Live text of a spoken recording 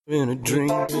In a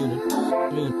drink, in a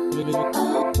drink,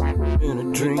 in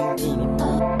a drink,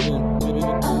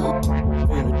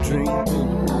 in a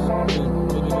drink,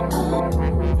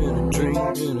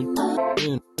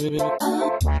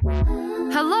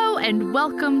 Hello and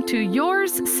welcome to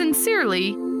yours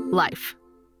sincerely, Life.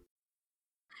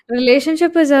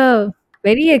 Relationship is a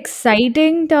very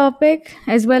exciting topic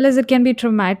as well as it can be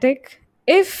traumatic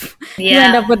if you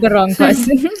end up Yeah, with the wrong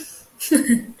person.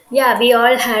 yeah, we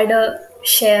all had a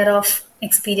share of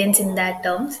experience in that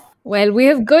terms. Well, we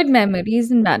have good memories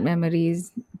and bad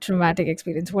memories, traumatic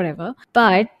experience, whatever.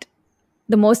 But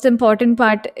the most important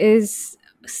part is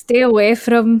stay away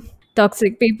from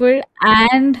toxic people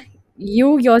and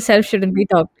you yourself shouldn't be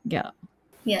toxic. Yeah.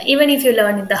 Yeah, even if you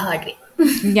learn it the hard way.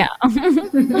 Yeah.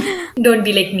 Don't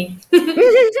be like me.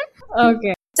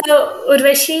 Okay. So,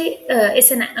 Urvashi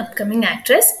is an upcoming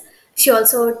actress. She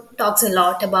also talks a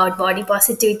lot about body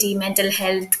positivity, mental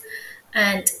health,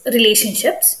 and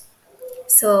relationships.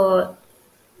 So,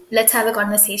 let's have a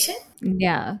conversation.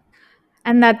 Yeah.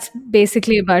 And that's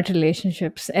basically about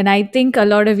relationships. And I think a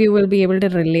lot of you will be able to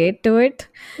relate to it.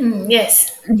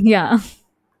 Yes. Yeah.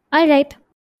 All right.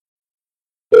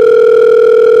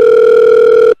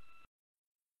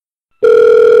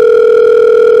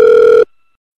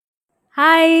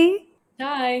 Hi.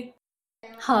 Hi.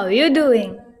 How are you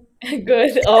doing?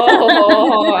 Good.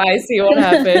 Oh, I see what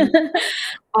happened.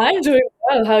 I'm doing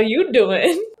well. How you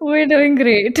doing? We're doing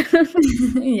great.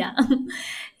 Yeah.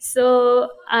 So,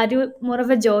 are you more of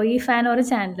a Joey fan or a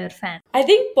Chandler fan? I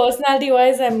think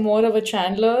personality-wise, I'm more of a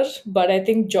Chandler, but I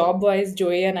think job-wise,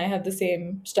 Joey and I have the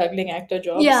same struggling actor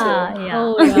job, Yeah, so yeah.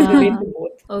 Oh, I can relate yeah. to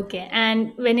both. Okay.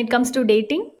 And when it comes to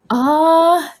dating?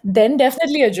 Then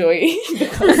definitely a Joey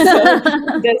because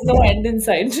there's no end in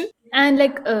sight. And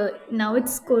like now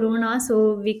it's Corona,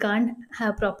 so we can't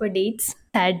have proper dates,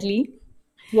 sadly.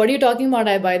 What are you talking about?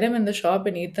 I buy them in the shop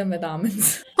and eat them with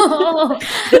almonds. Oh,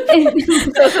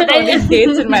 Those are the only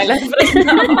dates in my life right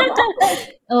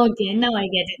now. okay, now I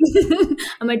get it.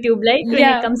 I'm a tube light when it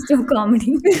Yeah. comes to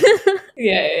comedy.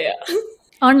 Yeah.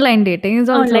 Online dating is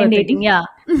also Online a dating, thing. yeah.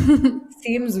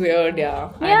 Seems weird,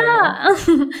 yeah. I don't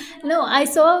know. Yeah. No, I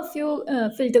saw a few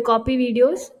filter copy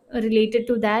videos related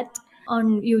to that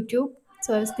on YouTube.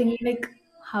 So I was thinking, like,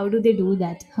 how do they do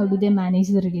that? How do they manage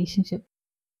the relationship?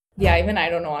 Yeah, even I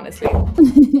don't know, honestly.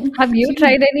 Have you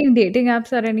tried any dating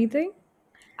apps or anything?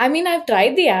 I mean, I've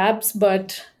tried the apps,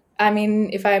 but I mean,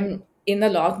 if I'm in the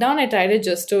lockdown, I tried it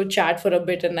just to chat for a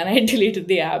bit and then I deleted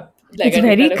the app. Like It's I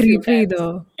did very that a few creepy times.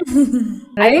 though,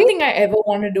 I don't right? think I ever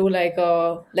want to do like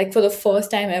for the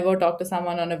first time ever talk to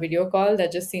someone on a video call.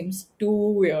 That just seems too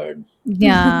weird.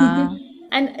 Yeah.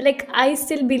 And like I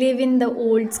still believe in the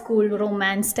old school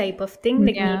romance type of thing,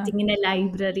 like Yeah. meeting in a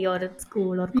library or at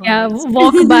school or Yeah. college.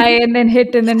 Walk by and then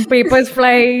hit and then papers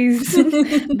flies,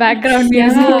 background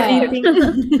Yeah.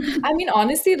 music. I mean,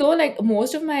 honestly though, like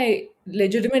most of my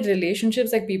legitimate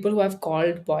relationships, like people who have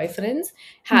called boyfriends,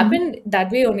 happened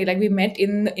that way only. Like we met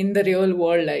in the real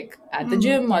world, like at the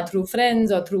gym or Yeah, through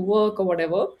friends or through work or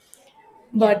whatever.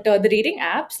 yeah. But the dating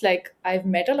apps, like I've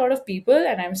met a lot of people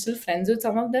and I'm still friends with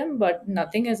some of them, but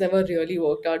nothing has ever really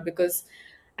worked out because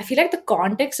I feel like the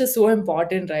context is so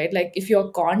important, right? Like if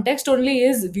your context only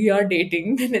is we are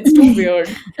dating, then it's too weird.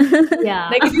 Yeah.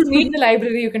 Like if you meet in the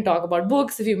library, you can talk about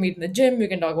books. If you meet in the gym, you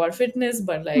can talk about fitness.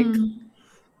 But like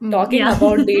talking Yeah.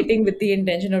 about dating with the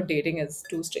intention of dating is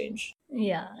too strange.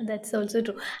 Yeah, that's also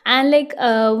true. And like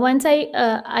once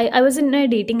I was in a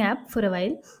dating app for a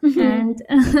while, and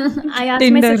I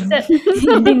asked my Tinder. sister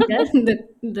Tinder,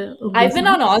 the I've obvious been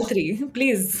one. on all three.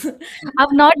 Please.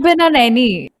 I've not been on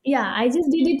any. Yeah, I just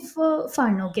did it for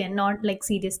fun, okay, not like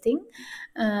serious thing.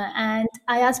 And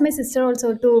I asked my sister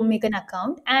also to make an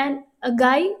account, and a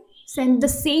guy sent the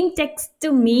same text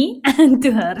to me and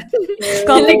to her.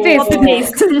 Copy Oh paste. Copy fuck.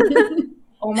 paste.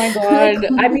 Oh my Like, God.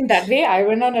 I mean, that day I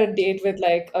went on a date with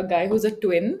like a guy who's a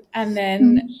twin, and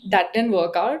then that didn't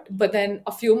work out. But then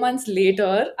a few months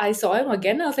later, I saw him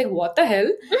again. I was like, what the hell?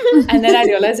 And then I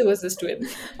realized it was this twin.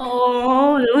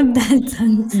 oh, that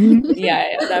sounds Yeah,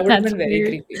 that would have That's been very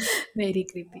weird. creepy. very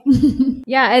creepy.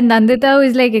 Yeah, and Nandita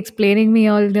was like explaining me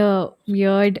all the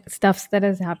weird stuffs that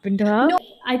has happened to her. No,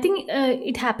 I think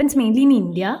it happens mainly in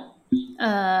India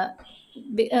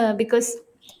because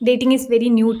dating is very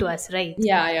new to us, right?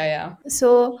 Yeah.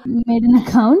 So made an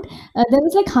account. There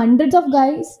was like hundreds of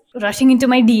guys rushing into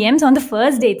my DMs on the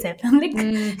first date itself. I'm like,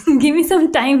 give me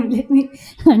some time. Let me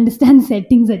understand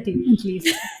settings at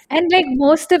least. And like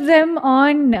most of them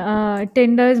on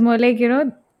Tinder is more like,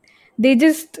 they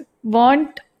just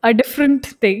want a different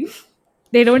thing.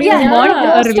 They don't Yeah, even want a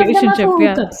most of them are relationship. for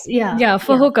Yeah. hookups. Yeah, Yeah,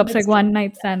 for yeah, hookups, like that's true. one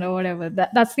night stand or whatever.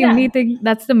 That's the Yeah. only thing.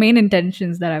 That's the main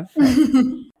intentions that I've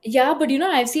felt. Yeah, but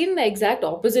I've seen the exact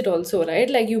opposite also, right?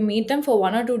 Like you meet them for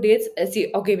 1 or 2 dates.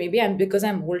 See, okay, maybe because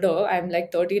I'm older, I'm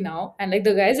like 30 now, and like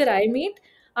the guys that I meet,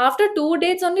 after 2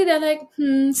 dates only, they're like,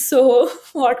 so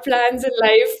what plans in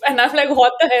life? And I'm like,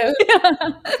 what the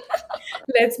hell?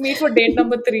 Let's meet for date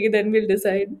number 3, then we'll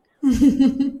decide.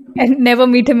 And never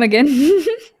meet him again.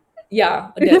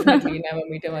 Yeah, definitely never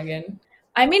meet him again.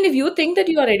 I mean, if you think that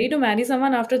you are ready to marry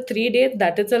someone after 3 dates,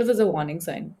 that itself is a warning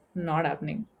sign. Not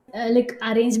happening. Like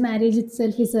arranged marriage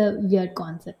itself is a weird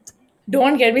concept.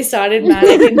 Don't get me started, man.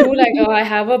 I can do like, I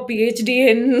have a PhD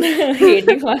in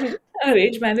hating on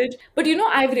arranged marriage. But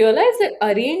I've realized that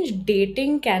arranged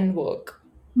dating can work.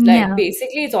 Like, Yeah.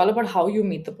 basically, it's all about how you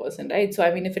meet the person, right? So,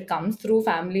 I mean, if it comes through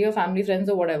family or family friends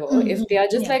or whatever, if they are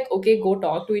just Yeah. like, okay, go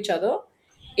talk to each other,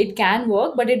 it can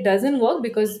work, but it doesn't work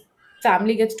because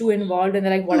family gets too involved and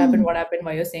they're like, what happened? What happened?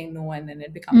 Why you're saying no? And then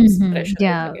it becomes pressurized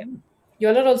Yeah. again.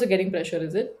 Y'all are also getting pressure,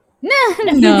 is it? No.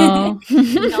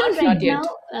 Not right Not yet. now.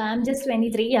 I'm just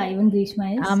 23. Yeah, even Grishma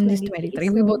is I'm just 23. 23.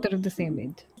 We So both are of the same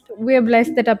age. We are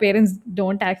blessed that our parents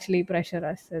don't actually pressure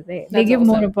us. So they That's give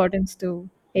more awesome. importance to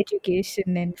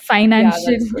education and Yeah,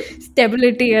 financial that's good.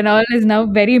 stability and all is now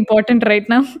very important right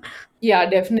now. Yeah,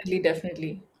 definitely,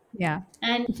 definitely. Yeah.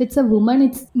 and if it's a woman,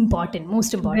 it's important,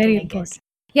 most important, Very I guess. important.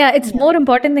 Yeah, it's Yeah. more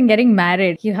important than getting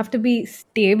married. You have to be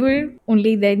stable,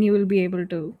 only then you will be able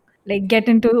to like get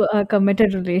into a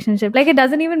committed relationship. Like it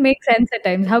doesn't even make sense at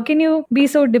times. How can you be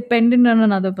so dependent on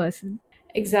another person?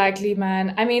 Exactly,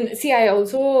 man. I mean, see, I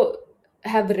also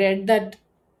have read that,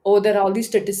 oh, there are all these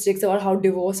statistics about how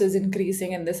divorce is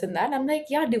increasing and this and that. I'm like,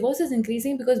 yeah, divorce is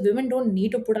increasing because women don't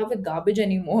need to put up with garbage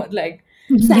anymore. Like,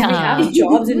 if we Yeah. have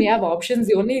jobs and we have options,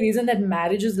 the only reason that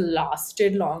marriages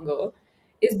lasted longer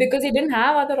is because they didn't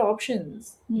have other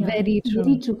options. Yeah, Very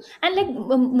very true. true. And like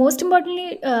most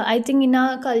importantly, I think in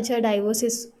our culture, divorce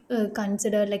is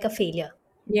considered like a failure.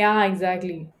 Yeah,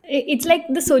 exactly. It's like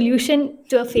the solution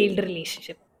to a failed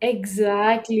relationship.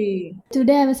 Exactly.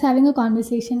 Today, I was having a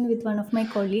conversation with one of my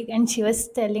colleague, and she was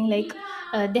telling like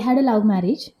they had a love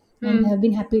marriage and they Hmm. have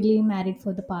been happily married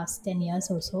for the past 10 years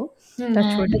or so. Hmm.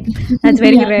 Touch And wood. like, That's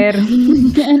very yeah, rare.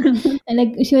 and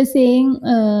like she was saying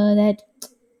that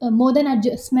more than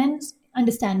adjustments,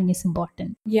 understanding is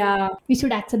important. Yeah. We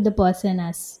should accept the person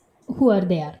as who are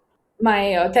they are.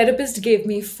 My therapist gave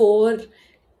me 4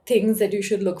 things that you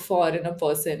should look for in a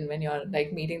person when you're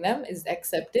like meeting them is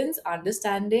acceptance,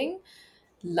 understanding,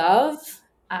 love,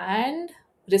 and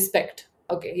respect.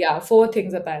 Okay, yeah, 4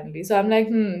 things apparently. So I'm like,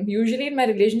 usually in my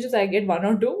relationships I get 1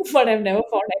 or 2, but I've never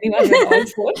found anyone with all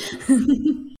 4.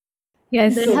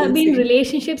 Yes. There So have we'll been see.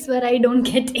 relationships where I don't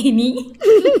get any.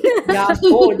 Yeah,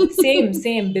 oh, same.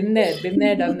 Been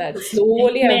there, done that.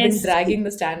 Slowly I've been Mess. dragging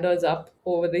the standards up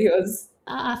over the years.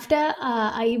 After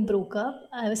I broke up,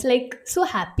 I was like so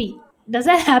happy. Does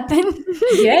that happen?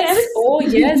 I Yes, oh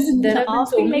yes, was there have been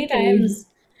so laughing many like crazy. times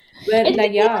where I like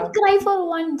didn't yeah, even cry for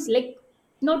once, like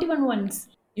not even once.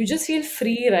 you just feel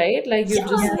free, right? Like you've Yeah,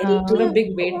 just very put a true.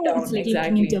 big weight Oh, it's down. like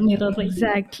looking into a Exactly. mirror right now.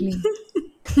 Exactly.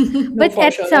 No, But for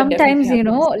at sure, that definitely sometimes,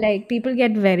 happens. like people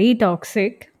get very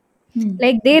toxic. Hmm.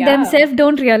 Like they Yeah. themselves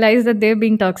don't realize that they're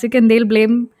being toxic and they'll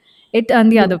blame it on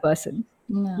the other person.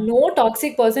 Yeah. No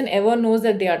toxic person ever knows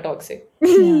that they are toxic.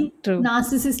 Yeah. True.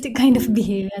 Narcissistic kind of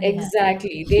behavior they have.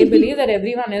 Exactly. They believe that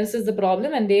everyone else is the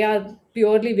problem and they are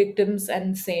purely victims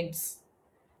and saints.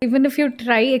 Even if you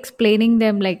try explaining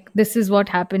them, like, this is what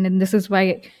happened and this is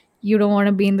why you don't want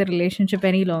to be in the relationship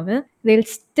any longer, they'll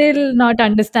still not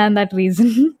understand that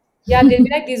reason. Yeah, they'll be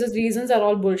like, these reasons are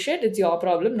all bullshit. It's your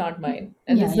problem, not mine.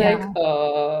 And Yeah, it's yeah.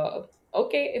 like,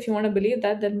 okay, if you want to believe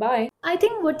that, then bye. I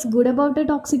think what's good about a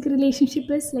toxic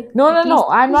relationship is like No, at least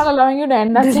I'm not allowing you to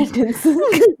end that sentence.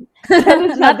 There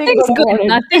is nothing Nothing's good good. about it.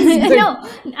 Nothing's good. no,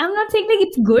 I'm not saying like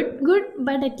it's good,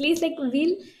 but at least like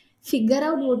we'll figure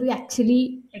out what we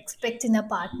actually expect in a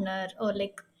partner, or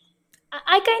like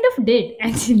I kind of did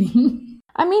actually.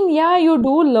 I mean, yeah, you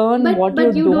do learn what you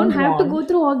But you don't don't have to want. go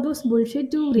through all those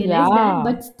bullshit to realize that. Yeah.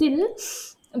 But still,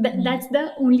 that's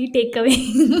the only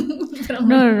takeaway from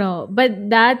No. But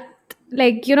that,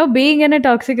 like, being in a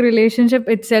toxic relationship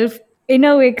itself, in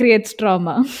a way, creates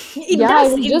trauma. it. Yeah, I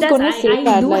Does was it just does? gonna say I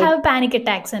that, do like, have panic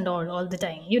attacks and all the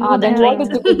time. You know then that, what right? is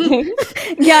the good thing?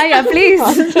 Yeah, please.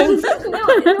 Nonsense. No,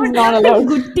 I don't Not have the allowed.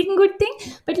 good thing.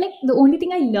 But like the only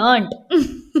thing I learned.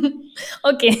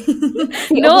 Okay.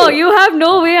 No, Okay. you have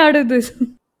no way out of this.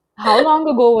 How long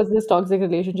ago was this toxic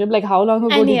relationship? Like, how long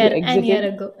ago did you An exit year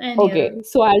it? ago. An year Okay, ago.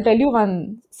 so I'll tell you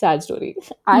one sad story.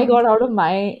 I got out of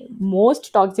my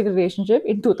most toxic relationship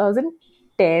in 2018.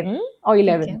 10 or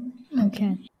 11. Okay.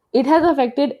 It has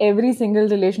affected every single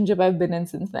relationship I've been in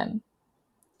since then.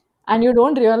 And you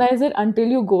don't realize it until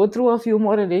you go through a few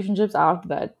more relationships after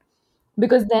that.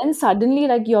 Because then suddenly,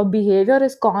 like, your behavior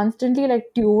is constantly like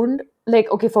tuned. Like,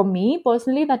 okay, for me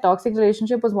personally, that toxic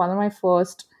relationship was one of my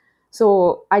first.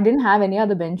 So I didn't have any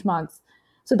other benchmarks.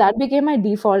 So that became my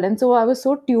default. And so I was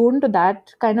so tuned to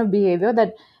that kind of behavior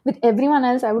that with everyone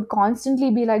else, I would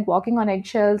constantly be like walking on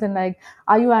eggshells and like,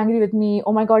 are you angry with me?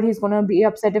 Oh my God, he's going to be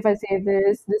upset if I say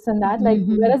this and that. Like,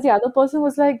 whereas the other person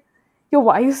was like, yo,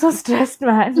 why are you so stressed,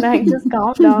 man? Like, just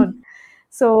calm down.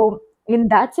 So in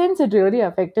that sense, it really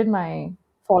affected my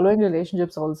following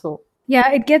relationships also. Yeah,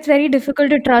 it gets very difficult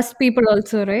to trust people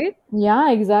also, right?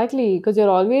 Yeah, exactly. Because you're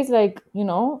always like,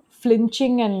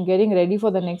 flinching and getting ready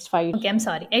for the next fight. Okay, I'm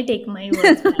sorry. I take my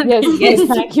words back. Yes, yes, Yes.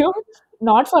 thank you.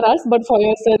 Not for us, but for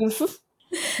yourself.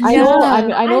 I Yeah. know, I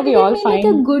know I we didn't all mean like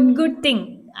a find, good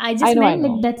thing. I I just know, I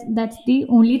meant like know. that's the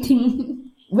only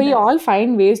thing. We That's all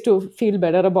find ways to feel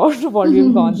better about what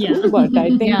we've gone yeah. through, but I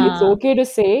think it's Yeah. okay to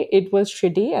say it was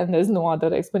shitty and there's no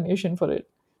other explanation for it.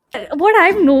 What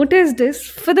I've noticed is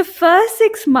for the first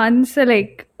 6 months, or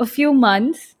like a few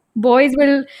months, boys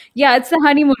will, yeah, it's the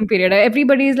honeymoon period.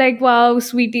 Everybody's like, wow,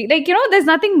 sweetie. Like, there's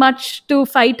nothing much to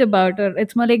fight about, or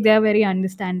it's more like they're very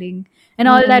understanding and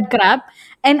all that crap.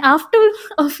 And after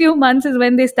a few months is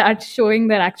when they start showing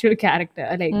their actual character,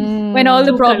 like when all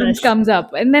the True problems colors. comes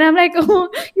up. And then I'm like, oh,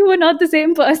 you were not the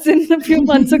same person a few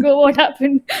months ago. What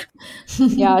happened?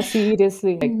 Yeah,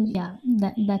 seriously. Like, Yeah,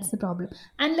 that's the problem.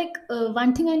 And like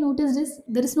one thing I noticed is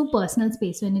there is no personal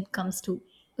space when it comes to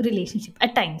relationship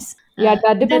at times. yeah, that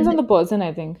That depends on the person,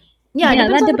 I think. Yeah, Yeah,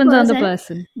 depends that on the depends on the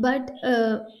person, person.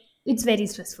 but it's very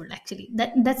stressful actually.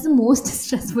 That's the most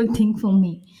stressful thing for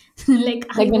me. Like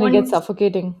I Like when it gets want,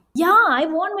 suffocating. yeah, I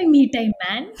want my me time,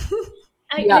 man.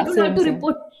 I Yeah, don't have same, to same.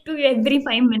 report to you every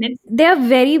 5 minutes. They're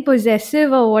very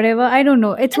possessive or whatever. I don't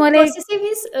know. It's And more like, possessive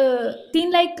is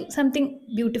seen like something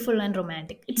beautiful and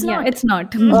romantic. It's yeah, not. it's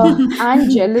not.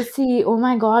 And jealousy. Oh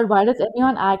my God, why does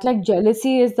everyone act like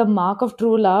jealousy is the mark of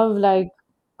true love? Like,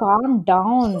 calm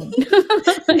down.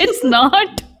 It's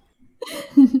not.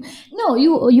 No,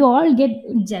 you all get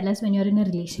jealous when you're in a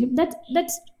relationship.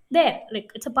 That's there. Like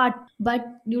it's a part, but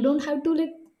you don't have to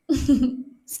like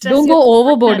stress Don't your go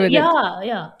overboard partner. with it.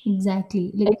 Yeah,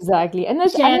 exactly. Like Exactly. And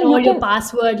share then all you your can,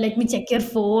 password. Let me check your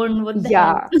phone. What the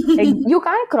hell? yeah, you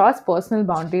can't cross personal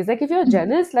boundaries. Like, if you're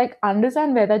jealous, like,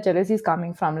 understand where that jealousy is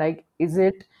coming from. Like, is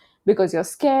it because you're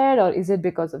scared or is it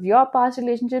because of your past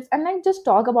relationships? And like, just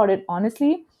talk about it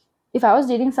honestly. If I was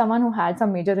dating someone who had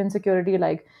some major insecurity,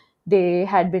 like they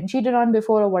had been cheated on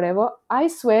before or whatever, I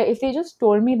swear, if they just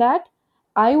told me that,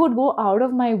 I would go out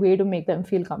of my way to make them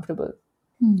feel comfortable.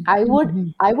 I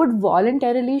would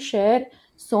voluntarily share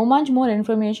so much more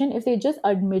information if they just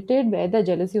admitted where the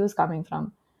jealousy was coming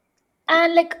from.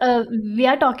 And like we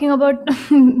are talking about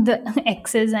the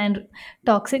exes and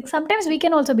toxic. Sometimes we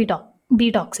can also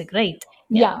be toxic, right?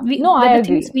 Yeah. Yeah, We no, but I the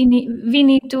things agree. we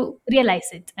need to realize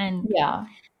it and Yeah.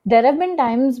 There have been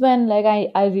times when like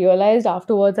I realized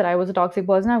afterwards that I was a toxic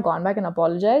person. I've gone back and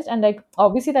apologized. And like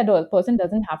obviously that person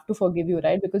doesn't have to forgive you,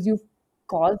 right? Because you've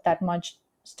caused that much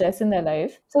stress in their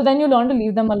life. So then you learn to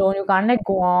leave them alone. You can't like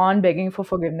go on begging for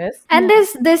forgiveness. And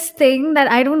there's this thing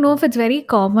that I don't know if it's very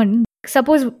common.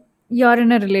 Suppose you're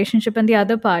in a relationship and the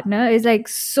other partner is like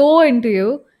so into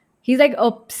you. He's like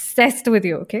obsessed with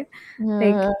you, okay?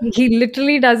 Like Uh, he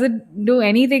literally doesn't do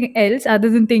anything else other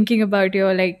than thinking about you,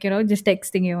 or like, just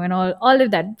texting you and all of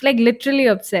that. Like literally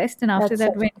obsessed. And after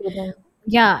that's that, when suffocating.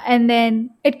 yeah, and then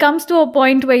it comes to a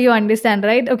point where you understand,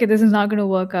 right? Okay, this is not going to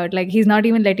work out. Like he's not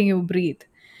even letting you breathe.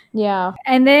 Yeah.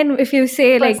 And then if you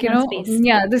say like, personal space.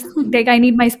 yeah, this like I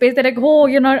need my space, they're like, oh,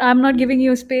 I'm not giving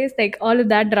you space, like all of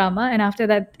that drama. And after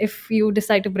that, if you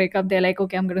decide to break up, they're like,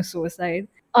 okay, I'm gonna suicide.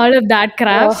 All of that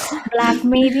crap. Ugh.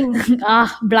 Blackmailing.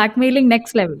 Blackmailing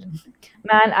next level.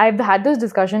 Man, I've had this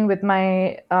discussion with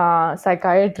my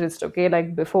psychiatrist, okay,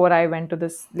 like before I went to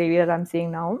this lady that I'm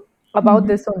seeing now about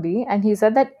this only. And he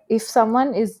said that if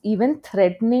someone is even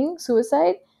threatening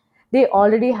suicide, they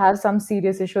already have some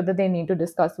serious issue that they need to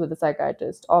discuss with a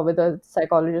psychiatrist or with a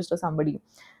psychologist or somebody.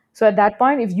 So at that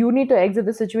point, if you need to exit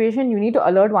the situation, you need to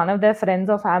alert one of their friends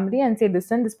or family and say,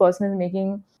 listen, this person is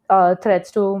making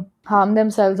threats to harm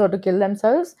themselves or to kill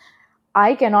themselves.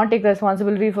 I cannot take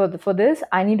responsibility for this.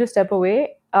 I need to step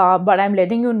away. But I'm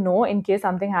letting you know in case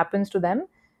something happens to them.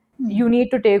 You need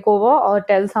to take over or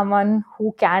tell someone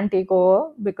who can take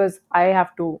over because I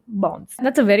have to bounce.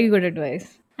 That's a very good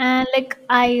advice. And like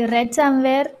I read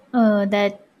somewhere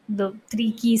that the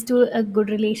three keys to a good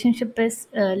relationship is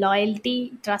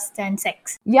loyalty, trust, and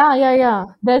sex. Yeah.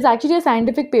 There's actually a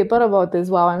scientific paper about this.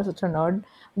 Wow, I'm such a nerd.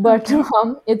 But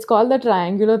Okay. it's called the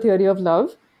triangular theory of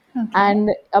love. Okay. And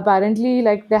apparently,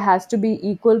 like, there has to be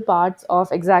equal parts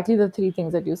of exactly the three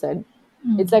things that you said.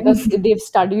 It's like they've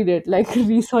studied it, like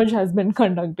research has been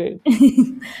conducted.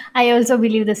 I also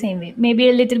believe the same way. Maybe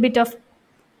a little bit of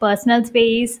personal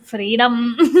space,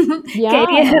 freedom, Yeah.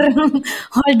 career,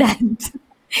 all that.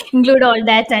 Include all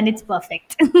that, and it's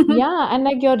perfect. Yeah. And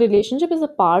like your relationship is a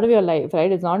part of your life,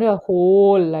 right? It's not your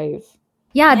whole life.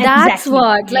 Yeah, that's Exactly.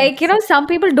 what. Like, Yes. some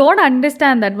people don't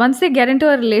understand that. Once they get into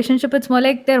a relationship, it's more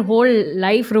like their whole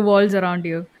life revolves around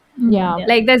you. Yeah. Yeah.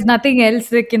 Like, there's nothing else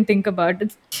they can think about,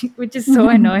 which is so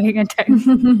annoying at times.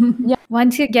 Yeah.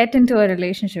 Once you get into a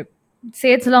relationship,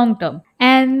 say it's long term,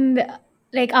 and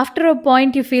like after a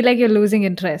point, you feel like you're losing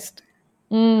interest.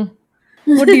 Mm.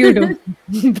 What do you do?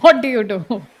 What do you do?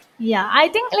 Yeah, I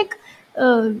think like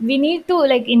we need to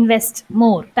like invest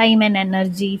more time and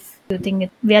energy if you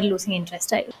think we are losing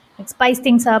interest. Right? Like spice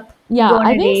things up, Yeah, go on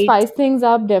I a think date. spice things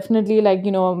up definitely, like,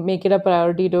 make it a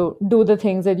priority to do the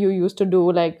things that you used to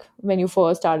do, like when you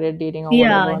first started dating or Yeah,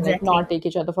 whatever, and like exactly. not take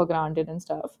each other for granted and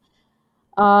stuff.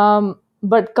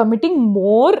 But committing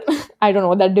more, I don't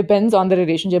know, that depends on the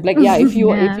relationship. Like, yeah, if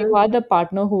you Yeah. are the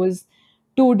partner who is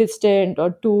too distant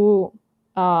or too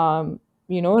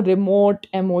remote,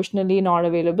 emotionally not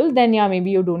available, then yeah, maybe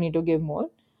you do need to give more.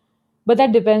 But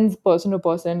that depends person to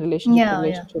person, relationship to Yeah,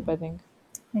 relationship, I think.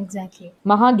 exactly.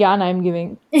 Mahagyan I'm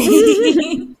giving.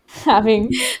 Having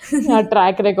a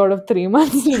track record of 3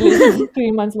 months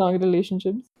 3 months long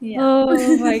relationships. Yeah.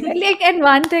 Oh my God. Like, and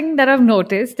one thing that I've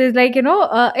noticed is like,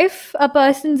 if a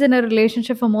person's in a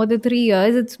relationship for more than 3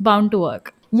 years, it's bound to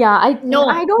work. Yeah, I No,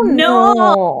 don't no.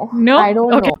 know. I No?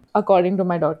 don't Okay. know. According to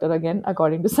my doctor, again,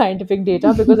 according to scientific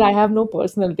data, because I have no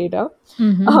personal data.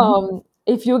 Mm-hmm.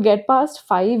 If you get past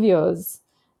 5 years,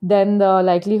 then the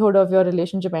likelihood of your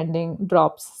relationship ending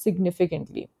drops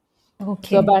significantly. So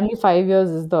Okay. apparently 5 years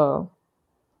is the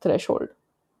threshold.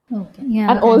 Okay. And Yeah,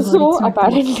 thank God also, it's not three.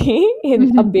 apparently,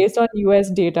 in based on US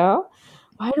data,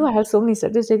 why do I have so many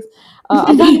statistics?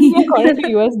 Apparently, according to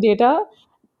US data,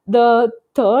 the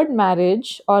third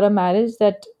marriage or a marriage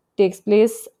that takes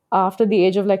place after the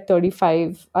age of like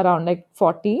 35, around like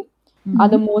 40, are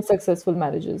the most successful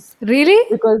marriages. Really?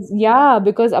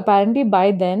 Because apparently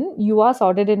by then you are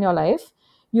sorted in your life.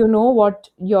 You know what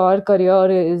your career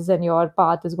is and your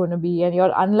path is going to be, and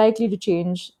you're unlikely to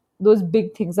change those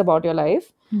big things about your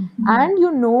life. And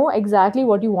you know exactly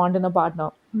what you want in a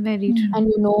partner, Very true. and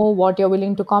you know what you're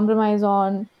willing to compromise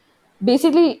on.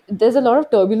 Basically, there's a lot of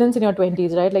turbulence in your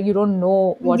 20s, right? Like, you don't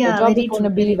know what your Yeah, job is very going to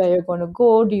true. be, Very where true. you're going to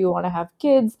go, do you want to have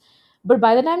kids? But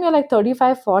by the time you're like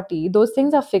 35, 40, those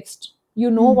things are fixed.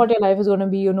 You know what your life is going to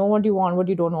be, you know what you want, what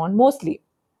you don't want, mostly,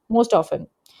 most often.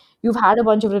 You've had a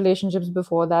bunch of relationships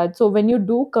before that. So when you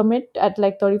do commit at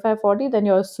like 35, 40, then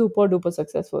you're super duper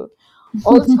successful.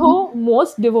 Also,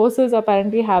 most divorces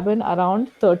apparently happen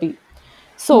around 30.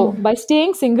 So, by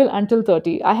staying single until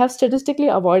 30, I have statistically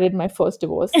avoided my first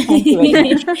divorce. Thank you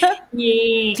very much.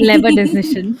 Yay. Clever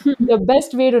decision. The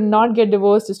best way to not get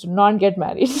divorced is to not get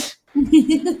married.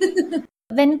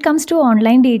 When it comes to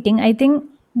online dating, I think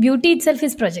beauty itself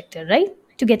is projected, right?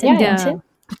 To get Yeah, yeah. Yeah. attention.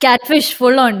 Catfish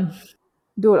full on.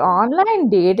 Dude, online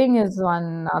dating is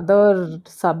one other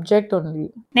subject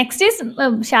only. Next is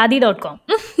shadi.com.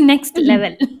 Next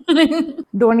level.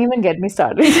 Don't even get me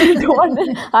started. Don't,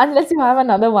 unless you have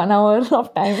another 1 hour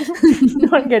of time,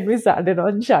 don't get me started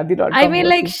on I shadi.com mean,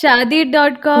 like versus.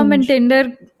 Shadi.com and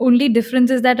Tinder, only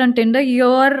difference is that on Tinder,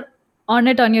 you're on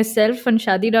it on yourself. On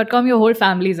Shadi.com, your whole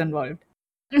family is involved.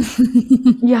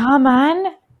 Yeah,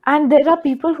 man. And there are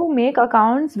people who make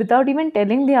accounts without even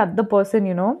telling the other person.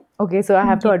 Okay, so I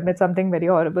have to admit something very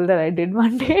horrible that I did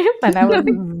one day when I was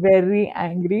very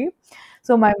angry.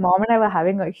 So my mom and I were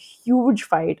having a huge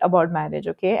fight about marriage,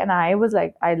 okay? And I was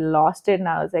like, I lost it, and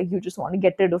I was like, you just want to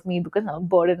get rid of me because I'm a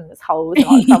burden in this house and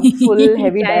all some full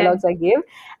heavy Yeah, yeah. dialogues I gave.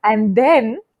 And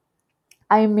then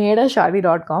I made a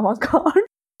Shadi.com account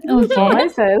for Okay.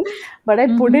 myself, but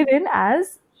I put it in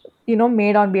as,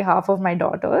 made on behalf of my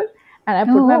daughter. And I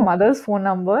put my Oh, mother's phone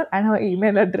number and her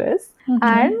email address. okay.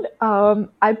 And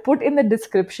I put in the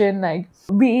description, like,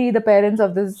 we, the parents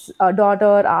of this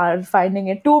daughter, are finding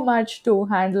it too much to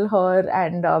handle her,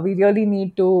 and we really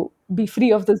need to be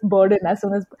free of this burden as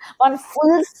soon as one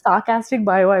full sarcastic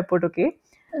bio I put, okay?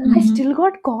 I still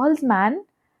got calls, man.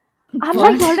 I'm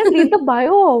like, What? you didn't read the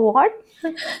bio or what?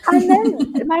 And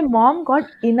then my mom got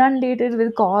inundated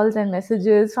with calls and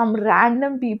messages from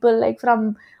random people, like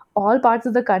from all parts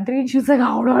of the country. And she was like,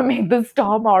 how do I make this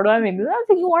stop? How do I make this? I was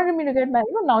like, you wanted me to get married.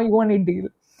 Well, now you want a deal.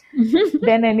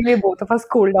 Then anyway, both of us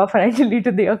cooled off and I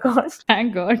deleted the account.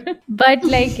 Thank God. But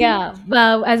like, yeah,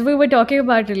 as we were talking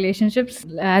about relationships,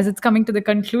 as it's coming to the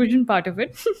conclusion part of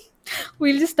it,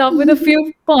 we'll just stop with a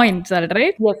few points, all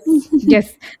right? Yes.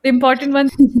 Yes, the important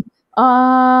ones.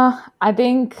 I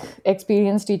think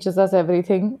experience teaches us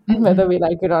everything, whether we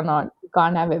like it or not. We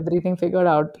can't have everything figured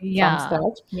out from Yeah,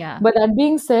 scratch. yeah. But that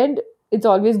being said, it's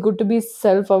always good to be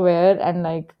self-aware and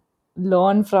like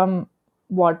learn from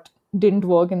what didn't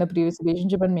work in the previous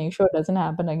relationship and make sure it doesn't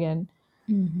happen again.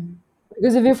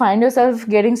 Because if you find yourself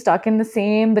getting stuck in the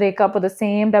same breakup or the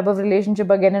same type of relationship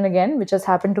again and again, which has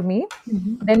happened to me,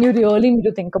 then you really need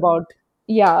to think about,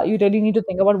 you really need to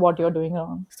think about what you're doing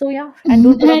wrong. So yeah, and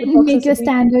don't put up with And make your toxicity.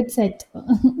 standard set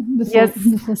Yes.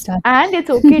 before starting. And it's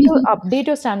okay to update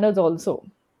your standards also.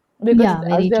 Because Yeah, as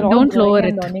very they're true. all Don't lower growing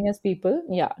and it. learning as people,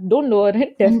 don't lower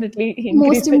it. Definitely Most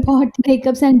increase it. important,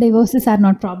 breakups and divorces are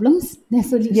not problems; they're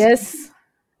solutions. Yes,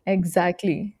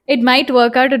 exactly. It might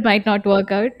work out, it might not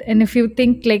work out. And if you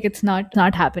think like it's not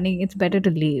happening, it's better to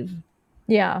leave.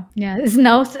 Yeah. Yeah.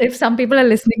 Now, if some people are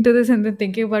listening to this and they're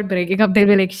thinking about breaking up, they'll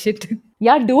be like, shit.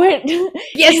 Yeah, do it.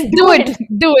 Yes, do it.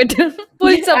 Do it. Full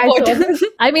I support. saw this.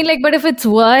 I mean, like, but if it's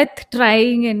worth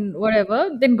trying and whatever,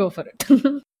 then go for it.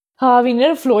 We need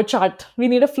a flow chart. We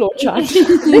need a flow chart.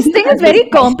 This thing is very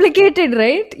complicated,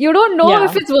 right? You don't know Yeah.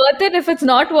 if it's worth it, if it's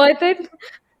not worth it.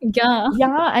 Yeah.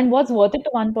 Yeah, and what's worth it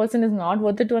to one person is not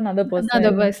worth it to another person.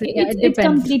 Another person. Yeah, It's, it it's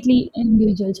depends. completely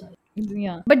individual choice.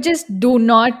 Yeah. But just do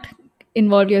not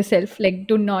involve yourself. Like,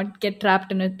 do not get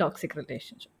trapped in a toxic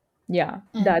relationship. Yeah,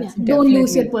 And that's don't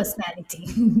lose your definitely- personality.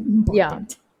 Yeah.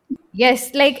 Important.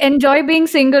 Yes, like enjoy being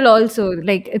single also.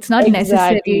 Like, it's not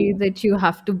necessary Exactly. that you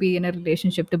have to be in a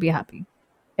relationship to be happy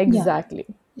Exactly.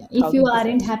 Yeah. If you 1000%.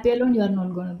 aren't happy alone, you are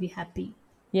not going to be happy.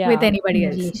 Yeah. with anybody in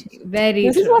a else. relationship. Very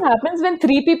This is true. what happens when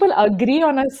three people agree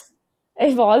on us.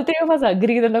 If all three of us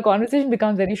agree, then the conversation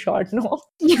becomes very short, no?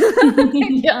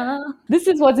 Yeah. This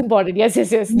is what's important. Yes,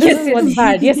 yes, yes. This Yes, is yes. what's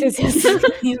bad. Yes, yes, yes.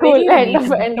 Very Cool. End of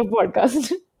relatable.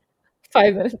 podcast.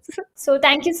 5 minutes. So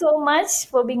thank you so much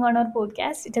for being on our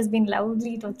podcast. It has been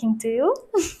lovely talking to you.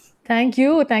 Thank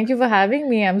you. Thank you for having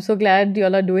me. I'm so glad you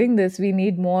all are doing this. We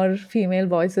need more female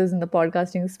voices in the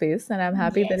podcasting space, and I'm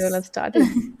happy that you all have started.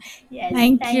 Yes.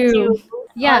 Thank you.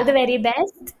 Yeah. All the very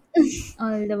best.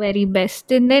 All the very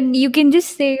best. And then you can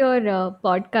just say your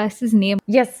podcast's name.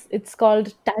 Yes, it's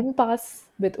called Time Pass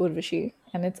with Urvashi,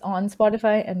 and it's on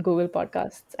Spotify and Google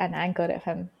Podcasts and Anchor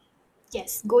FM.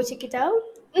 Yes, go check it out.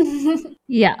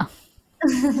 Yeah.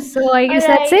 So I guess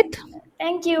that's Alright. it.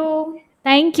 Thank you.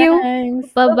 Thank you. Thanks.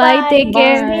 Bye bye. Take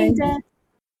care. Bye.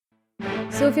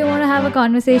 So if you want to have a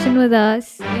conversation with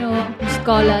us, just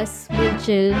call us. We'll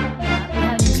chill. We have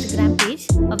an Instagram page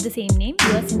of the same name,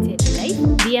 Yours Sincerely Life.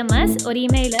 DM us or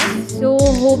email us. So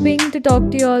hoping to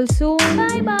talk to you all soon.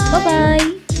 Bye bye.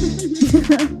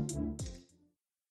 Bye bye.